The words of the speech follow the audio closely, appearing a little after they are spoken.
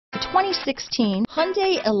2016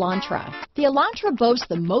 Hyundai Elantra. The Elantra boasts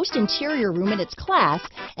the most interior room in its class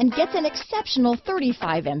and gets an exceptional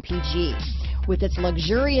 35 mpg. With its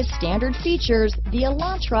luxurious standard features, the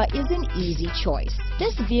Elantra is an easy choice.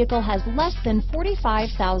 This vehicle has less than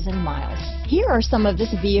 45,000 miles. Here are some of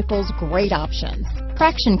this vehicle's great options: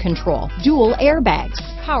 traction control, dual airbags,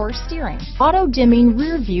 power steering, auto-dimming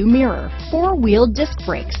rear view mirror, four-wheel disc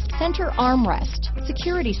brakes, center armrest,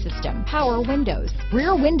 security system, power windows,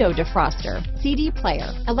 rear window defroster, CD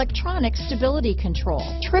player, electronic stability control,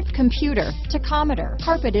 trip computer, tachometer,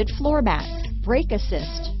 carpeted floor mats, brake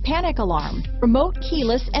assist, panic alarm, remote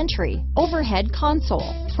keyless entry, overhead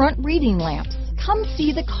console, front reading lamps. Come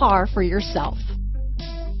see the car for yourself.